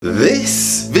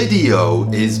This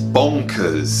video is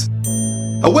bonkers.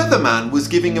 A weatherman was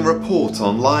giving a report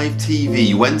on live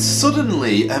TV when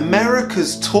suddenly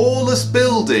America's tallest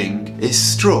building is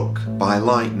struck by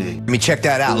lightning. I mean, check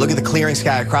that out. Look at the clearing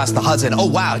sky across the Hudson. Oh,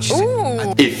 wow.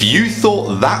 If you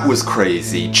thought that was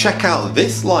crazy, check out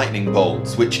this lightning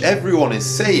bolt, which everyone is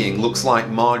saying looks like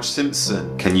Marge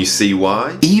Simpson. Can you see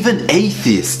why? Even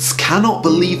atheists cannot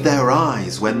believe their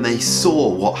eyes when they saw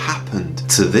what happened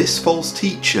to this false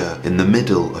teacher in the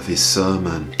middle of his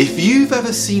sermon. If you've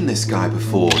ever seen this guy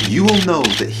before, you will know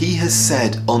that he has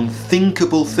said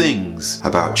unthinkable things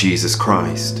about Jesus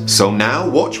Christ. So now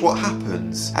watch what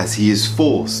happens as he is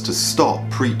forced to stop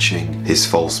preaching his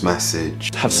false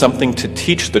message. Have something to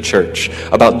teach the church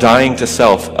about dying to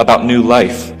self, about new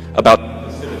life, about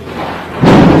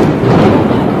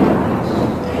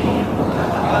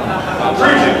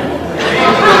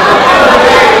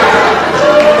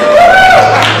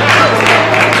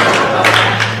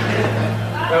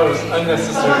That was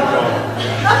unnecessary.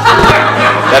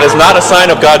 that is not a sign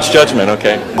of God's judgment,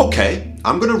 okay? Okay,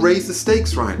 I'm going to raise the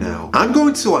stakes right now. I'm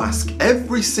going to ask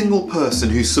every single person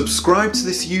who subscribed to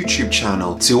this YouTube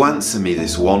channel to answer me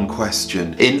this one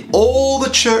question. In all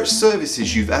the church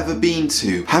services you've ever been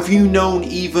to, have you known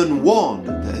even one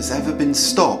that has ever been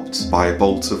stopped by a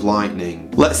bolt of lightning?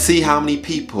 Let's see how many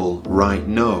people write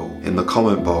no in the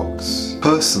comment box.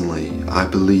 Personally, I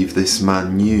believe this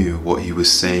man knew what he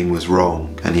was saying was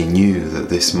wrong, and he knew that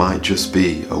this might just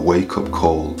be a wake-up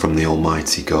call from the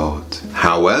Almighty God.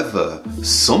 However,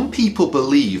 some people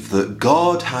believe that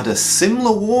God had a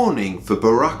similar warning for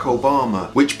Barack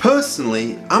Obama, which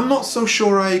personally, I'm not so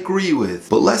sure I agree with,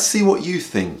 but let's see what you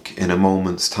think in a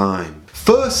moment's time.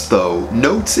 First though,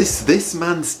 notice this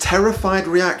man's terrified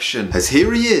reaction as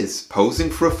here he is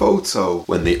posing for a photo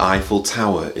when the Eiffel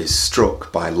Tower is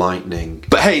struck by lightning.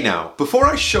 But hey now, before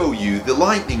I show you the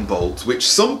lightning bolt which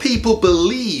some people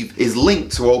believe is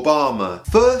linked to Obama,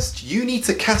 first you need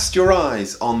to cast your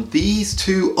eyes on these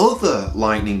two other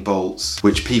lightning bolts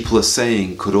which people are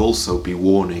saying could also be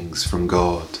warnings from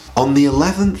God. On the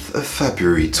 11th of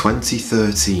February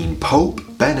 2013, Pope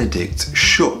Benedict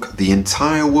shook the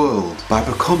entire world by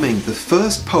becoming the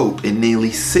first pope in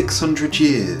nearly 600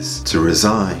 years to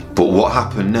resign. But what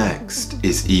happened next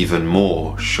is even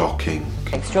more shocking.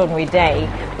 Extraordinary day.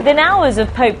 Within hours of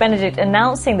Pope Benedict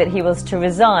announcing that he was to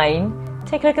resign,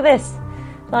 take a look at this.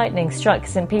 Lightning struck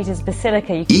St. Peter's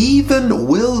Basilica. Even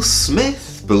Will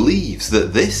Smith believes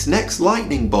that this next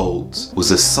lightning bolt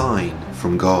was a sign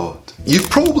from God.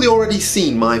 You've probably already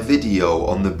seen my video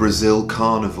on the Brazil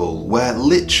Carnival where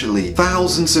literally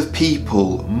thousands of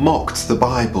people mocked the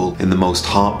Bible in the most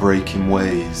heartbreaking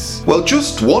ways. Well,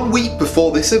 just 1 week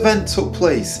before this event took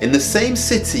place, in the same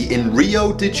city in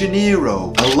Rio de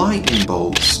Janeiro, a lightning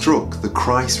bolt struck the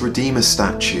Christ Redeemer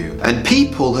statue, and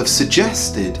people have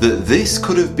suggested that this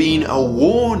could have been a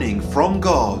warning from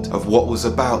God of what was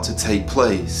about to take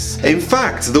place. In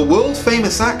fact, the world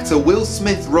famous actor Will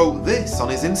Smith wrote this on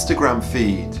his Instagram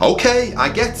feed. Okay, I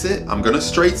get it, I'm gonna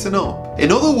straighten up. In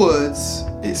other words,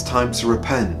 it's time to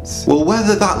repent. Well,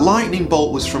 whether that lightning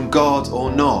bolt was from God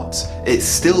or not, it's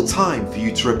still time for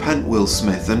you to repent, Will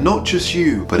Smith, and not just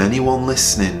you, but anyone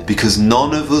listening, because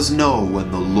none of us know when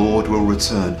the Lord will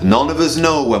return. None of us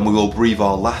know when we will breathe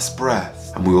our last breath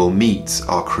and we will meet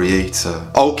our Creator.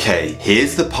 Okay,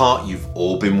 here's the part you've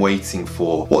all been waiting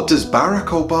for. What does Barack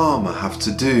Obama have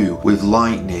to do with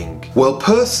lightning? Well,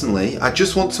 personally, I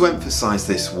just want to emphasize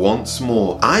this once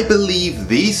more. I believe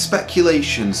these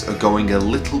speculations are going a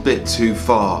little bit too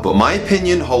far, but my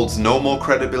opinion holds no more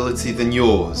credibility than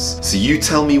yours. So you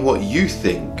tell me what you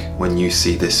think when you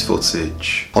see this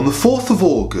footage. On the 4th of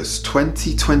August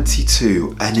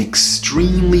 2022, an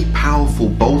extremely powerful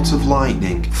bolt of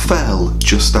lightning fell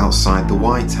just outside the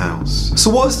White House. So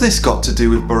what has this got to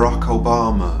do with Barack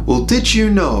Obama? Well, did you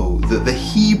know that the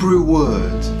Hebrew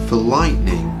word for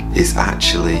lightning is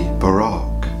actually Barak?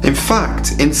 In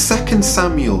fact, in 2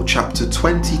 Samuel chapter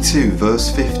 22 verse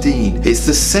 15, it's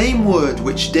the same word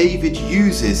which David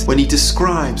uses when he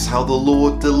describes how the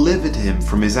Lord delivered him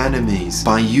from his enemies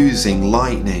by using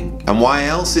lightning. And why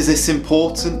else is this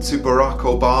important to Barack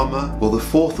Obama? Well, the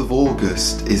 4th of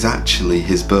August is actually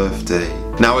his birthday.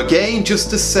 Now again, just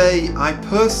to say, I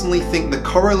personally think the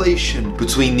correlation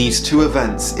between these two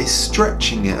events is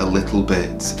stretching it a little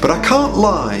bit. But I can't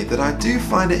lie that I do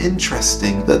find it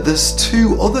interesting that there's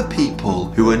two other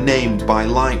people who are named by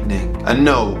lightning. And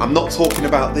no, I'm not talking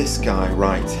about this guy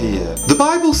right here. The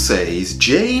Bible says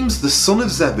James the son of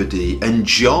Zebedee and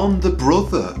John the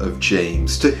brother of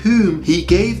James, to whom he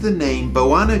gave the name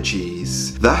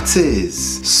Boanerges, that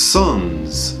is,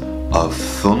 sons of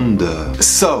thunder.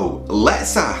 So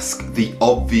let's ask the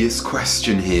obvious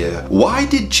question here. Why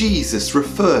did Jesus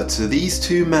refer to these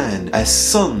two men as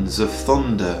sons of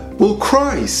thunder? Well,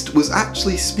 Christ was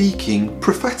actually speaking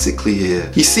prophetically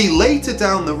here. You see, later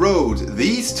down the road,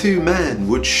 these two men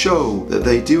would show that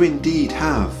they do indeed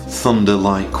have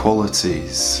thunder-like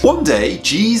qualities. One day,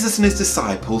 Jesus and his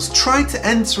disciples tried to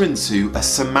enter into a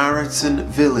Samaritan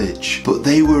village, but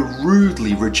they were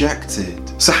rudely rejected.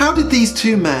 So how did these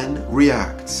two men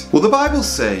react? Well, the Bible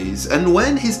says, and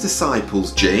when his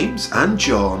disciples, James and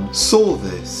John, saw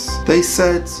this, they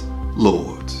said,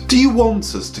 "Lord, do you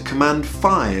want us to command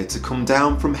fire to come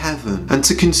down from heaven and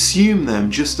to consume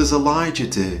them just as Elijah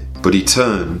did?" But he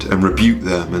turned and rebuked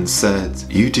them and said,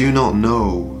 "You do not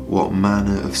know what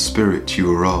manner of spirit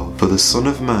you are of, for the Son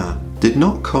of Man did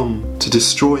not come to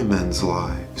destroy men's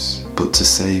lives, but to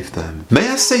save them." May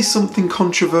I say something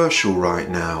controversial right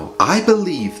now? I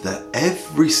believe that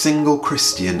every single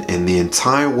Christian in the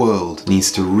entire world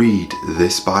needs to read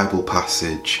this Bible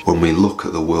passage when we look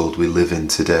at the world we live in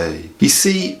today. You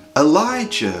see,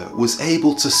 Elijah was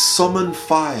able to summon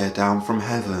fire down from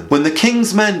heaven. When the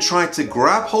king's men tried to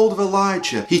grab hold of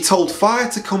Elijah, he told fire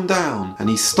to come down and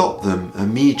he stopped them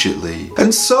immediately.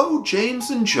 And so James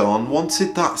and John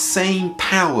wanted that same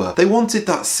power. They wanted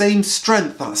that same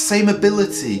strength, that same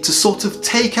ability to sort of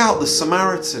take out the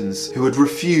Samaritans who had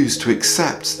refused to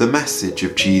accept the message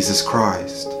of Jesus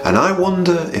Christ. And I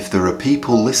wonder if there are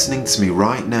people listening to me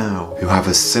right now who have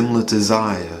a similar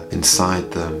desire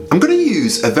inside them. I'm going to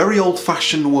use a very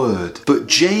old-fashioned word, but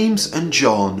James and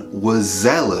John were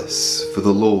zealous for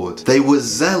the Lord. They were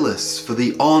zealous for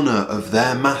the honor of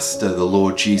their master, the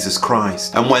Lord Jesus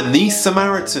Christ. And when these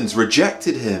Samaritans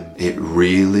rejected him, it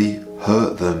really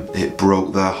hurt them. It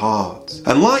broke their hearts.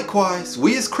 And likewise,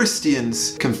 we as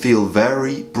Christians can feel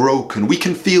very broken. We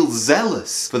can feel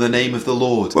zealous for the name of the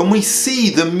Lord. When we see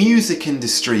the music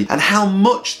industry and how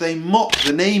much they mock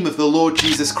the name of the Lord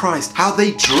Jesus Christ, how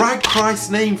they drag Christ's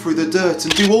name through the dirt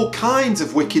and do all kinds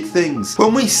of wicked things.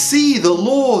 When we see the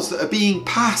laws that are being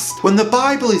passed, when the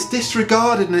Bible is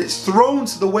disregarded and it's thrown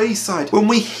to the wayside, when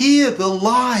we hear the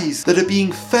lies that are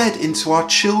being fed into our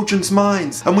children's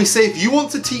minds, and we say, if you want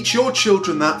to teach your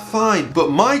children that, fine,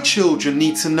 but my children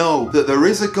need to know that there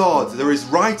is a God, there is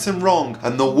right and wrong,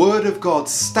 and the word of God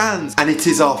stands, and it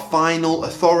is our final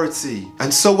authority.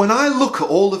 And so when I look at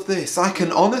all of this, I can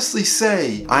honestly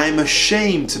say I am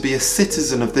ashamed to be a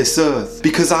citizen of this earth,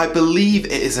 because I believe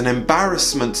it is an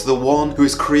embarrassment to the one who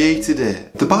has created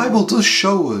it. The Bible does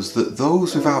show us that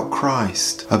those without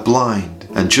Christ are blind,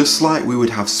 and just like we would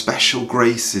have special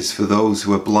graces for those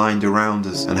who are blind around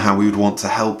us and how we would want to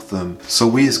help them, so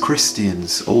we as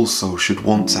Christians also should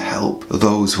want to help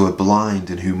those who are blind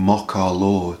and who mock our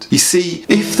Lord. You see,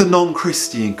 if the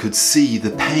non-Christian could see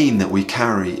the pain that we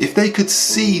carry, if they could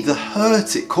see the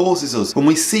hurt it causes us when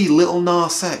we see Little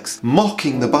Nas X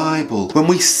mocking the Bible, when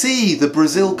we see the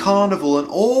Brazil Carnival and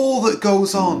all that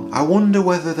goes on, I wonder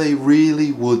whether they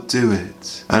really would do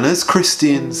it. And as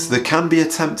Christians, there can be a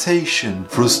temptation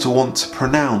for us to want to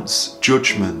pronounce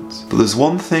judgment. But there's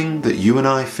one thing that you and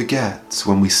I forget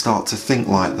when we start to think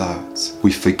like that.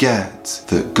 We forget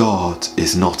that God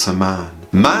is not a man.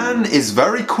 Man is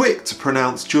very quick to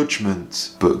pronounce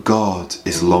judgment, but God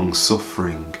is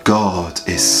long-suffering. God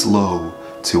is slow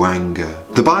to anger.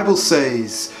 The Bible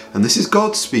says, and this is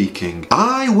God speaking,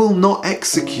 "I will not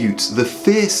execute the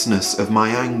fierceness of my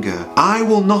anger. I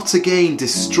will not again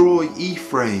destroy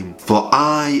Ephraim, for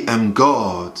I am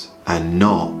God and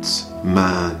not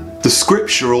man." The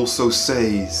scripture also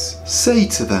says, "Say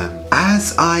to them,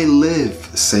 as I live,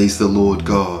 says the Lord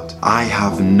God, I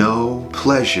have no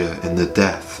pleasure in the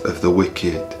death of the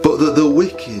wicked, but that the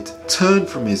wicked turn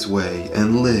from his way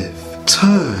and live.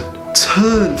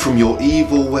 Turn from your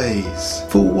evil ways,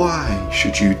 for why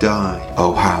should you die,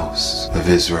 O house of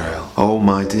Israel?" Oh,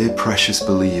 my dear precious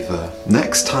believer,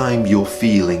 next time you're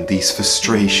feeling these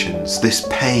frustrations, this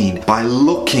pain, by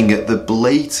looking at the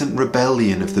blatant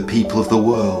rebellion of the people of the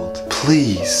world,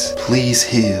 please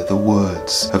hear the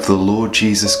words of the Lord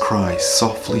Jesus Christ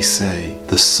softly say,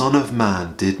 "The Son of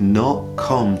Man did not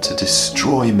come to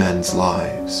destroy men's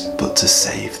lives, but to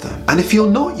save them." And if you're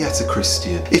not yet a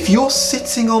Christian, if you're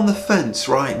sitting on the fence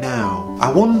right now,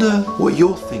 I wonder what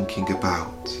you're thinking about.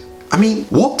 I mean,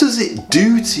 what does it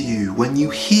do to you when you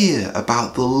hear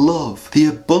about the love, the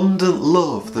abundant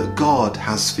love that God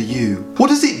has for you? What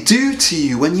does it do to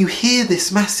you when you hear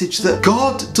this message that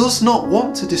God does not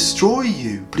want to destroy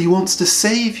you, but he wants to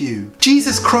save you?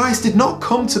 Jesus Christ did not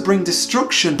come to bring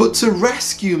destruction, but to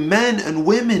rescue men and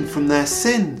women from their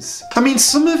sins. I mean,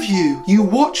 some of you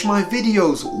watch my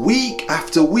videos week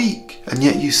after week, and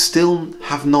yet you still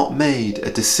have not made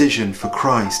a decision for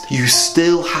Christ. You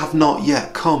still have not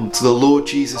yet come to the Lord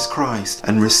Jesus Christ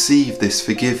and received this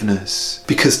forgiveness.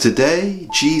 Because today,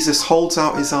 Jesus holds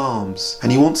out his arms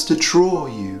and he wants to draw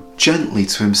you gently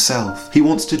to himself. He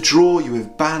wants to draw you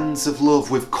with bands of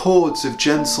love, with cords of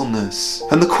gentleness.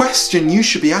 And the question you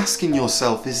should be asking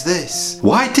yourself is this: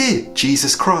 why did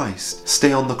Jesus Christ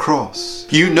stay on the cross?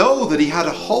 You know that he had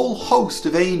a whole host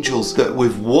of angels that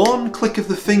with one click of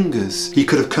the fingers he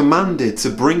could have commanded to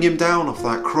bring him down off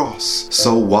that cross.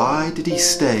 So why did he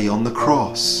stay on the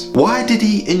cross? Why did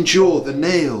he endure the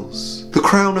nails, the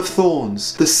crown of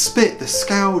thorns, the spit, the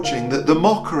scourging, the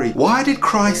mockery? Why did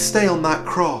Christ stay on that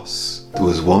cross? There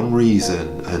was one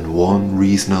reason, and one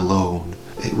reason alone.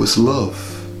 It was love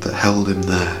that held him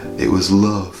there. It was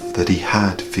love that he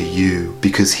had for you,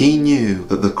 because he knew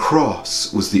that the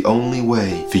cross was the only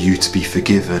way for you to be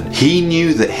forgiven. He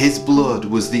knew that his blood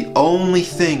was the only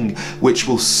thing which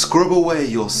will scrub away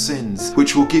your sins,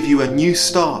 which will give you a new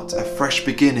start, a fresh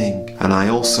beginning. And I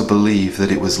also believe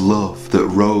that it was love that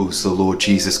rose the Lord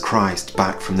Jesus Christ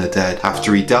back from the dead.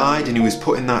 After he died and he was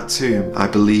put in that tomb, I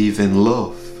believe in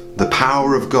love. The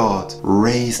power of God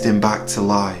raised him back to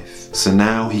life. So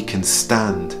now he can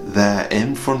stand there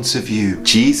in front of you.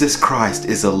 Jesus Christ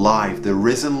is alive. The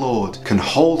risen Lord can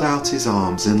hold out his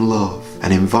arms in love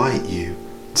and invite you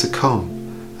to come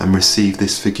and receive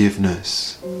this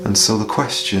forgiveness. And so the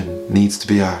question needs to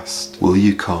be asked: will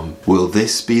you come? Will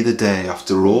this be the day,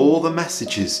 after all the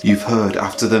messages you've heard,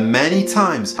 after the many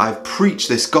times I've preached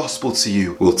this gospel to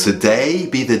you, will today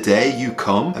be the day you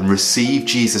come and receive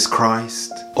Jesus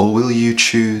Christ? Or will you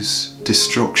choose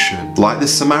destruction? Like the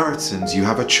Samaritans, you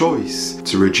have a choice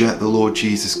to reject the Lord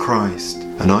Jesus Christ.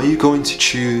 And are you going to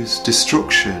choose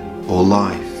destruction or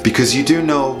life? Because you do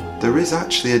know there is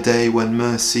actually a day when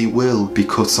mercy will be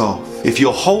cut off. If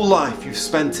your whole life you've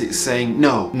spent it saying,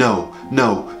 no, no,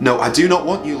 no, no, I do not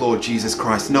want you, Lord Jesus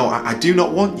Christ. No, I do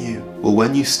not want you. Well,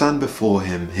 when you stand before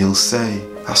him, he'll say,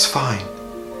 that's fine.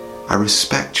 I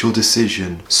respect your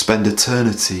decision. Spend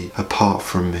eternity apart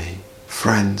from me.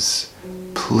 Friends,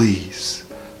 please,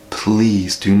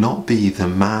 please do not be the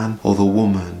man or the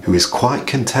woman who is quite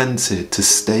contented to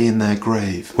stay in their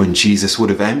grave when Jesus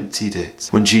would have emptied it,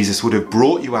 when Jesus would have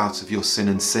brought you out of your sin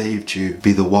and saved you.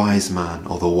 Be the wise man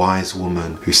or the wise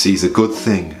woman who sees a good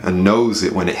thing and knows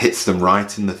it when it hits them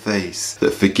right in the face,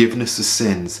 that forgiveness of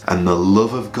sins and the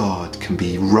love of God can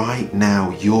be right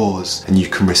now yours and you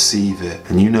can receive it.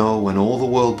 And you know, when all the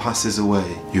world passes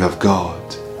away, you have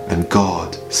God. And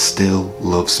God still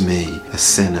loves me, a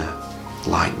sinner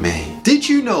like me. Did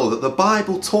you know that the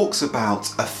Bible talks about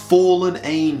a fallen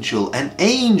angel, an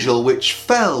angel which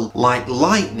fell like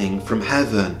lightning from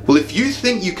heaven? Well, if you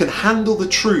think you can handle the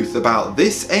truth about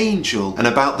this angel and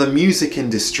about the music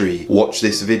industry, watch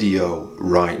this video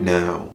right now.